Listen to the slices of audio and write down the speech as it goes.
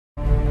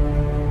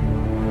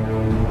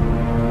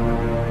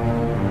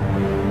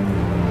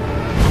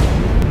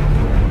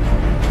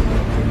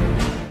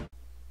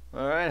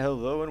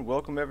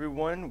welcome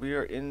everyone. We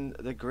are in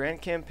the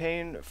grand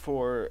campaign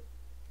for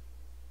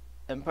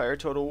Empire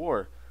Total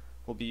War.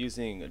 We'll be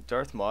using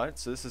Darthmod,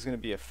 so this is going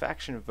to be a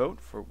faction vote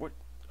for what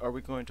are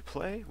we going to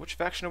play, which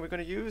faction are we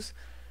going to use,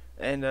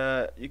 and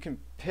you can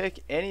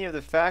pick any of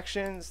the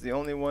factions. The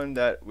only one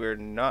that we're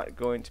not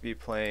going to be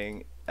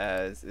playing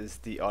as is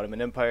the Ottoman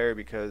Empire,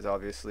 because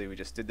obviously we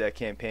just did that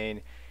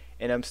campaign,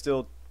 and I'm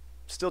still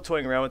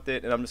toying around with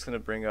it, and I'm just going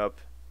to bring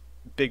up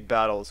big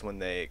battles when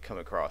they come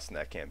across in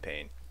that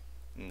campaign.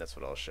 And that's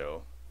what I'll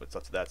show what's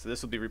up to that. So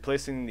this will be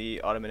replacing the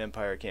Ottoman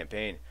Empire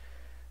campaign.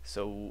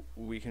 So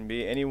we can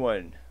be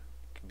anyone.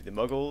 It can be the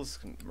Mughals,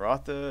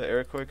 Maratha,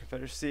 Iroquois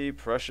Confederacy,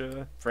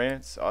 Prussia,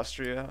 France,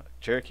 Austria,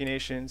 Cherokee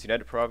Nations,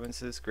 United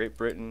Provinces, Great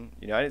Britain,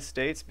 United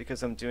States,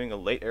 because I'm doing a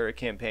late era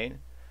campaign.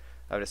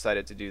 I've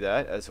decided to do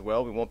that as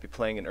well. We won't be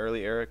playing an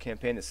early era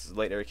campaign. This is a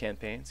late era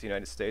campaign. So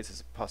United States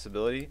is a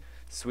possibility.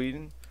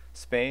 Sweden,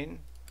 Spain,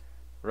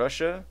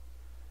 Russia.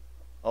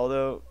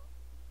 Although,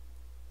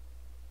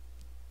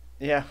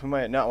 yeah, we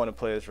might not want to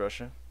play as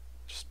Russia.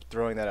 Just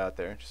throwing that out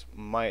there. Just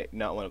might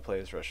not want to play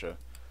as Russia.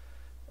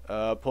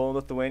 Poland,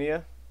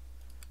 Lithuania.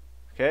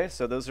 Okay,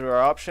 so those are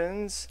our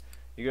options.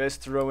 You guys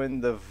throw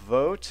in the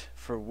vote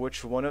for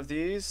which one of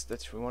these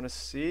that we want to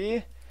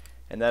see.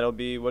 And that'll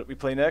be what we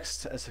play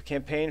next as a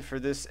campaign for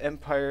this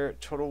Empire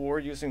Total War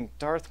using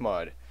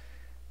Darthmod.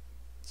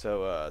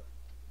 So,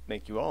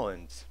 thank you all,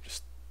 and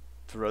just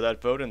throw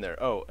that vote in there.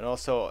 Oh, and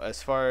also,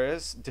 as far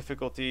as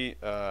difficulty,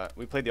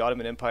 we played the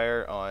Ottoman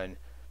Empire on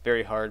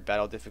very hard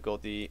battle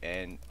difficulty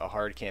and a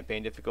hard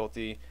campaign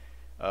difficulty.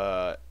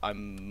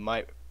 I'm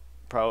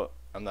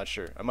not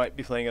sure. I might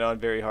be playing it on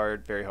very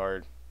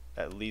hard,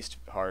 at least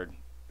hard,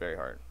 very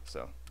hard.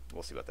 So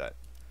we'll see about that.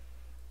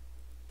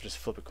 Just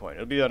flip a coin.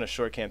 It'll be on a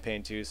short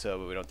campaign too,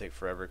 so we don't take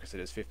forever because it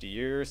is 50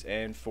 years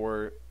and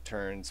 4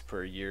 turns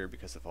per year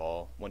because of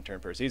all 1 turn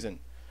per season.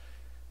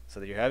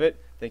 So there you have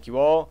it. Thank you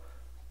all.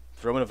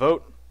 Throw in a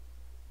vote.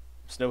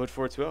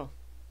 Snowhood420.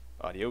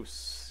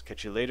 Adios.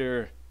 Catch you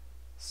later.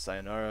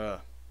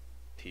 Sayonara.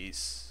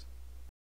 Peace.